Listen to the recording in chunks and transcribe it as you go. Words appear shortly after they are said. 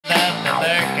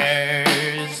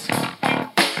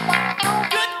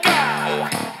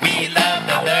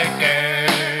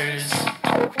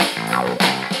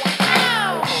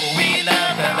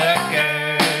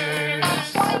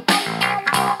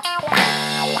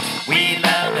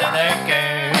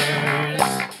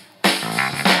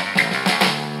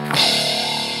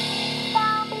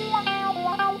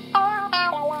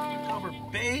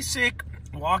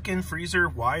walk-in freezer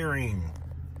wiring.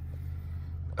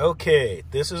 Okay,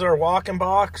 this is our walk-in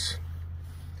box.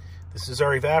 This is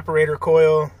our evaporator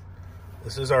coil.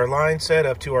 This is our line set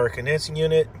up to our condensing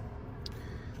unit.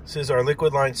 This is our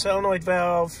liquid line solenoid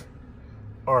valve,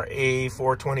 our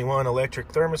A421 electric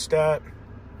thermostat,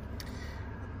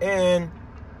 and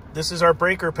this is our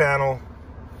breaker panel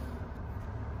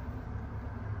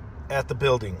at the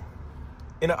building.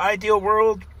 In an ideal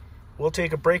world, we'll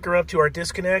take a breaker up to our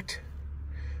disconnect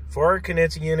for our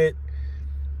condensing unit,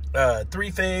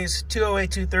 three-phase,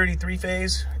 208, 230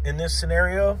 three-phase in this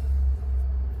scenario.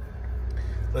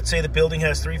 Let's say the building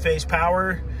has three-phase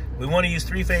power. We want to use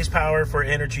three-phase power for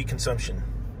energy consumption.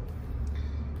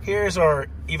 Here's our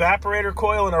evaporator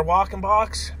coil in our walk-in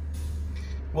box.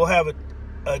 We'll have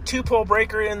a two-pole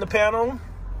breaker in the panel,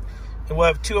 and we'll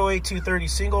have 208, 230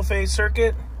 single-phase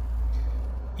circuit.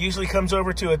 Usually comes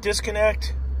over to a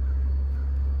disconnect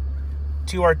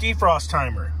to our defrost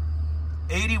timer,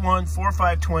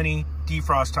 814520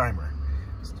 defrost timer.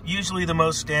 It's usually the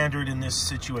most standard in this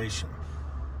situation.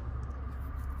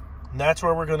 And that's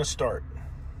where we're going to start.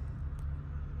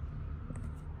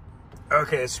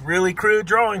 Okay, it's really crude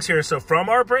drawings here. So from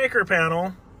our breaker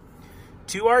panel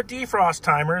to our defrost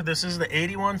timer, this is the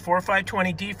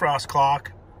 814520 defrost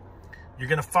clock. You're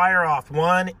going to fire off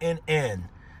 1 and N.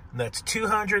 And that's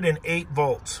 208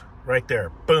 volts right there.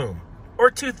 Boom. Or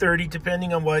 230,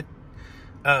 depending on what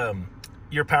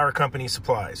your power company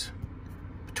supplies.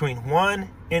 Between 1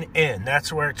 and N,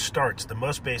 that's where it starts, the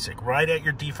most basic, right at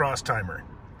your defrost timer.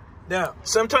 Now,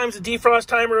 sometimes the defrost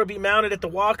timer will be mounted at the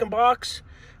walk-in box.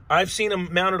 I've seen them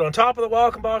mounted on top of the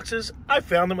walk-in boxes. I've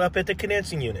found them up at the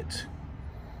condensing units.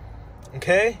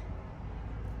 Okay?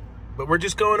 But we're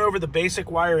just going over the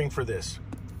basic wiring for this.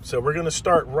 So we're going to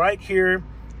start right here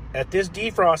at this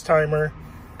defrost timer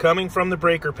coming from the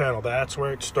breaker panel. That's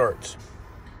where it starts.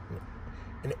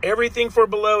 And everything for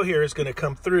below here is going to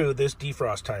come through this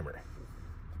defrost timer.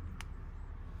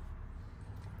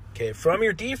 Okay, from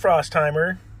your defrost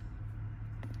timer,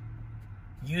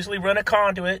 usually run a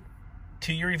conduit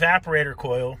to your evaporator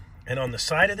coil, and on the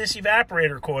side of this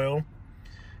evaporator coil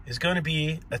is going to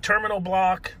be a terminal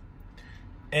block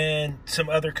and some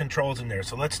other controls in there.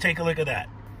 So let's take a look at that.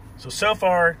 So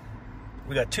far,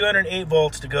 we got 208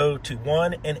 volts to go to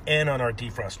 1 and N on our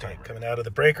defrost tank. Coming out of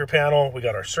the breaker panel, we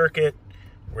got our circuit.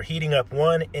 We're heating up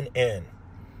 1 and N.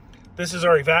 This is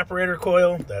our evaporator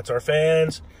coil. That's our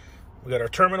fans. We got our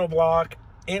terminal block.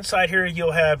 Inside here,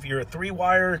 you'll have your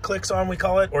 3-wire clicks on, we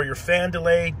call it, or your fan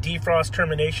delay defrost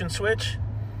termination switch.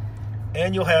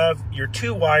 And you'll have your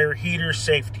 2-wire heater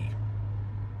safety.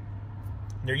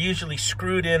 They're usually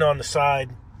screwed in on the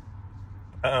side,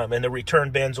 and the return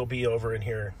bends will be over in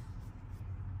here.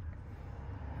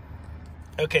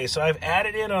 Okay, so I've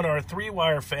added in on our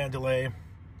 3-wire fan delay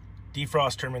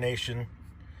defrost termination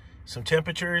some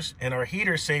temperatures, and our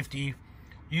heater safety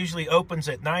usually opens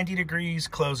at 90 degrees,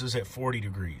 closes at 40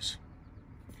 degrees.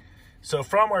 So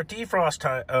from our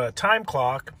defrost time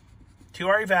clock to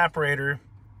our evaporator,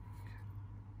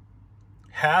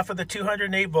 half of the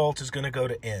 208 volts is going to go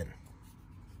to N.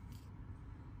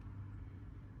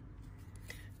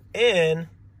 N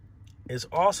is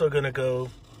also going to go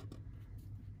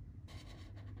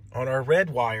on our red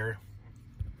wire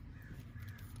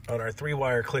on our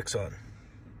 3-wire clicks on,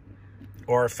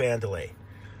 or our fan delay.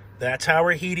 That's how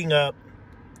we're heating up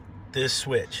this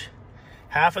switch.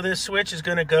 Half of this switch is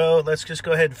going to go, let's just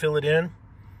go ahead and fill it in.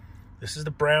 This is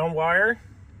the brown wire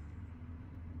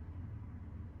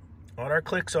on our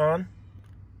clicks on,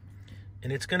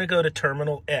 and it's going to go to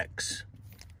terminal X.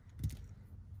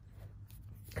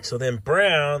 So then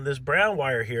this brown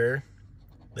wire here,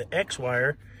 the X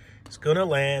wire, is going to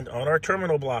land on our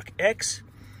terminal block X,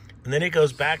 and then it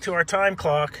goes back to our time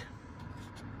clock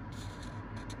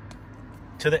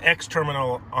to the X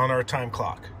terminal on our time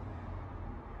clock.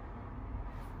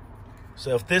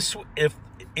 So if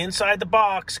inside the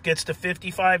box gets to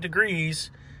 55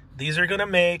 degrees, these are going to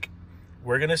make,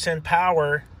 we're going to send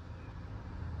power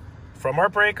from our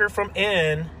breaker from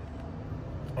N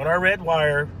on our red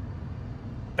wire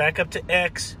back up to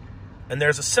X, and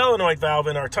there's a solenoid valve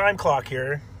in our time clock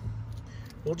here.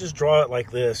 We'll just draw it like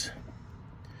this.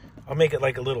 I'll make it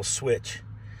like a little switch.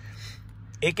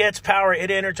 It gets power, it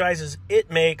energizes,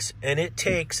 it makes, and it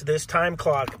takes this time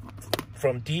clock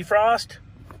from defrost.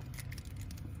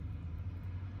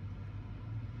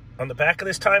 On the back of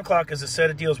this time clock is a set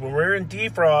of deals. When we're in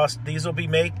defrost,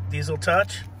 these will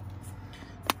touch.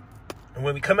 And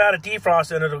when we come out of defrost,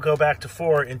 then it'll go back to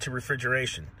 4 into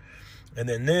refrigeration. And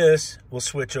then this will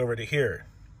switch over to here,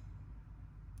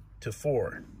 to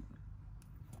 4.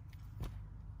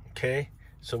 Okay,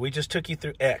 so we just took you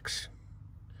through X.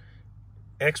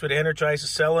 X would energize the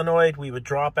solenoid. We would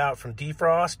drop out from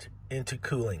defrost into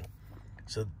cooling.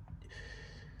 So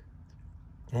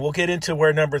we'll get into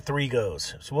where number 3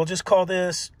 goes. So we'll just call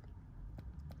this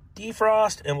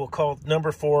defrost, and we'll call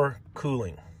number 4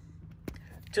 cooling.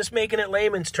 Just making it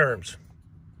layman's terms.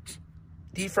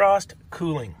 Defrost,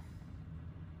 cooling.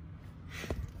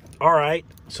 All right,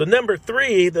 so number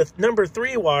 3, the number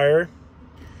 3 wire,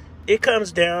 it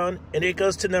comes down and it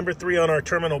goes to number 3 on our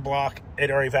terminal block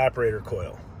at our evaporator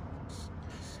coil.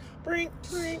 Bring,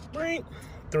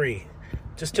 3.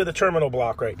 Just to the terminal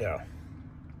block right now.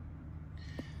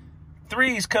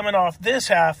 3 is coming off this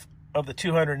half of the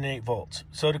 208 volts.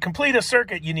 So to complete a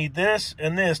circuit, you need this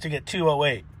and this to get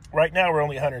 208. Right now, we're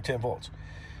only 110 volts.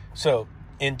 So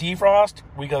in defrost,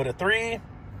 we go to 3.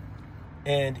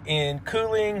 And in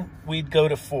cooling, we'd go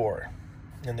to 4.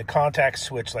 And the contacts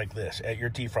switch like this at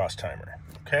your defrost timer,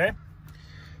 okay?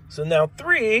 So now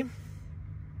 3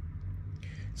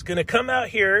 is going to come out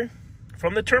here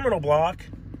from the terminal block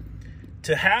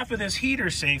to half of this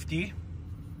heater safety.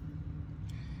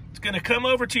 It's going to come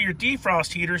over to your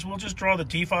defrost heaters. We'll just draw the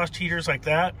defrost heaters like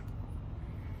that.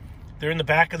 They're in the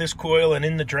back of this coil and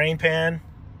in the drain pan.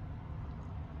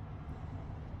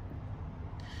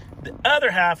 The other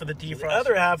half of the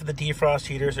defrost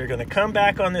heaters are going to come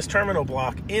back on this terminal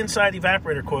block inside the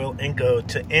evaporator coil and go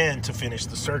to N to finish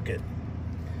the circuit.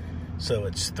 So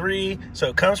it's 3. So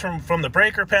it comes from the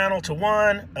breaker panel to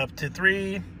 1 up to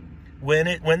 3.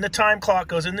 When the time clock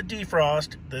goes into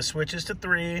defrost, this switches to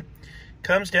 3,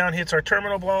 comes down, hits our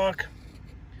terminal block,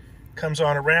 comes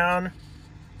on around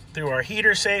through our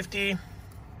heater safety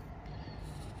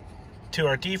to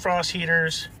our defrost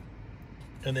heaters,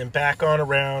 and then back on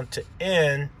around to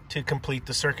N to complete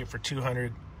the circuit for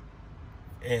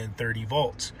 230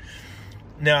 volts.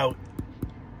 Now,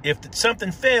 if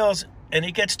something fails and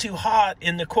it gets too hot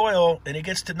in the coil and it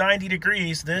gets to 90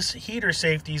 degrees, this heater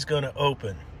safety is going to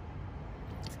open.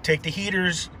 Take the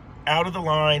heaters out of the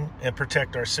line and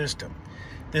protect our system.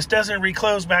 This doesn't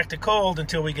reclose back to cold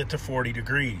until we get to 40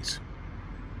 degrees.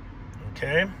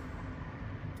 Okay?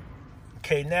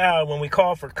 Okay, now when we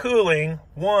call for cooling,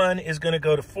 1 is going to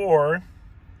go to 4.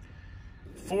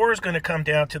 4 is going to come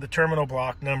down to the terminal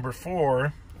block number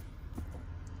 4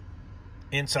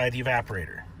 inside the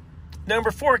evaporator. Number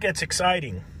 4 gets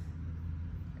exciting.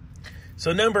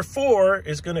 So number 4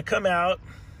 is going to come out.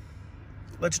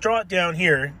 Let's draw it down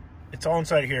here. It's all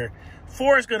inside here.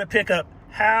 4 is going to pick up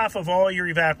half of all your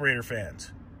evaporator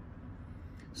fans.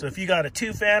 So if you got a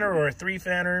 2-fanner or a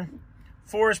 3-fanner,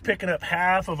 4 is picking up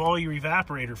half of all your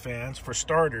evaporator fans for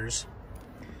starters.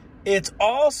 It's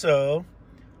also,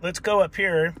 let's go up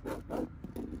here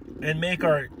and make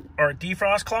our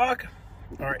defrost clock,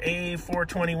 our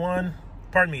A421,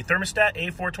 pardon me, thermostat,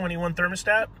 A421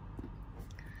 thermostat.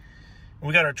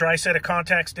 We got our dry set of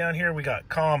contacts down here. We got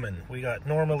common, we got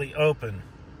normally open.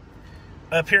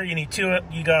 Up here you need 2,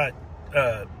 you got,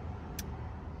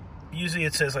 usually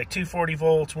it says like 240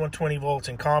 volts, 120 volts,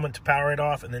 and common to power it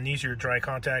off, and then these are your dry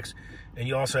contacts, and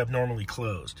you also have normally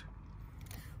closed.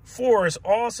 4 is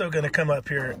also going to come up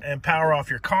here and power off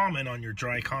your common on your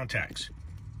dry contacts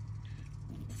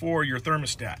for your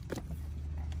thermostat.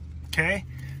 Okay,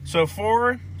 so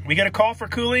 4, we get a call for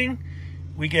cooling,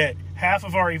 we get half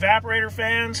of our evaporator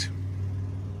fans,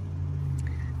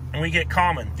 and we get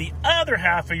common. The other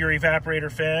half of your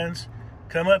evaporator fans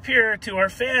come up here to our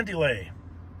fan delay.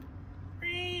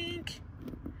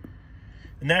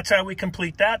 And that's how we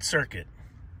complete that circuit.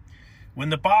 When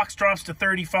the box drops to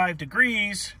 35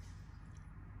 degrees,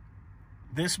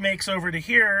 this makes over to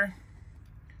here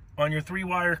on your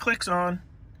 3-wire clicks on,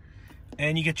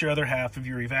 and you get your other half of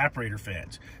your evaporator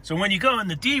fans. So when you go in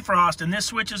the defrost and this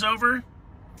switches over,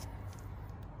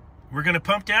 we're going to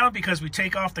pump down because we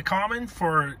take off the common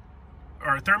for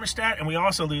our thermostat, and we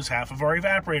also lose half of our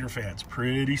evaporator fans.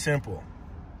 Pretty simple.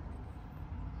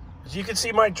 As you can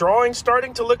see, my drawing's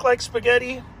starting to look like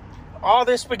spaghetti. All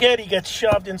this spaghetti gets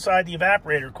shoved inside the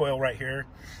evaporator coil right here,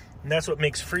 and that's what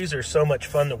makes freezers so much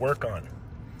fun to work on.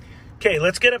 Okay,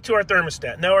 let's get up to our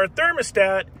thermostat. Now, our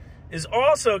thermostat is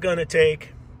also going to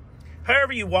take,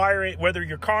 however you wire it, whether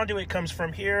your conduit comes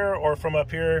from here or from up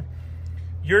here,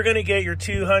 you're going to get your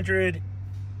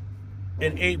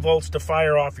 208 volts to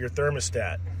fire off your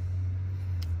thermostat.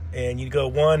 And you go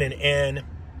 1 and N.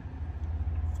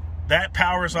 That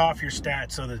powers off your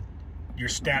stat so that your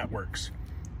stat works.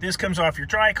 This comes off your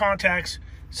dry contacts,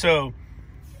 so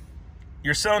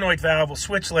your solenoid valve will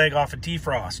switch leg off a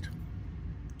defrost.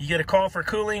 You get a call for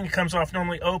cooling, it comes off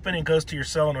normally open and goes to your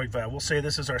solenoid valve. We'll say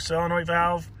this is our solenoid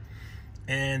valve,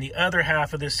 and the other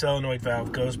half of this solenoid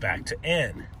valve goes back to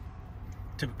N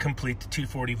to complete the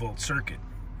 240 volt circuit.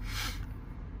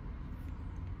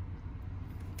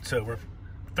 So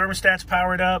thermostat's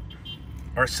powered up.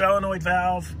 Our solenoid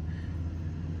valve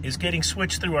is getting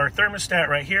switched through our thermostat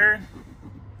right here.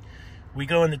 We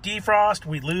go in the defrost,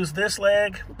 we lose this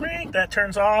leg, that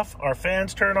turns off, our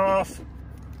fans turn off,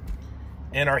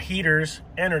 and our heaters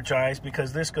energize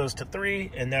because this goes to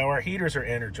 3, and now our heaters are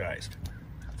energized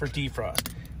for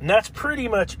defrost. And that's pretty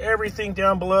much everything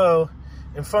down below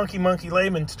in funky monkey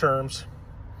layman's terms.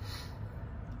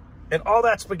 And all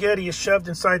that spaghetti is shoved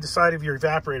inside the side of your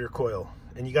evaporator coil,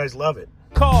 and you guys love it.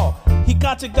 Call, he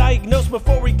got to diagnose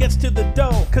before he gets to the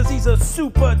dough, cause he's a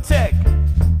super tech.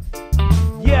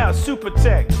 Yeah, super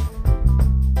tech.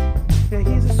 Yeah,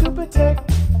 he's a super tech.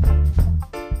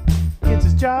 Gets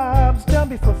his jobs done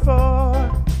before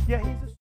 4. Yeah, he's a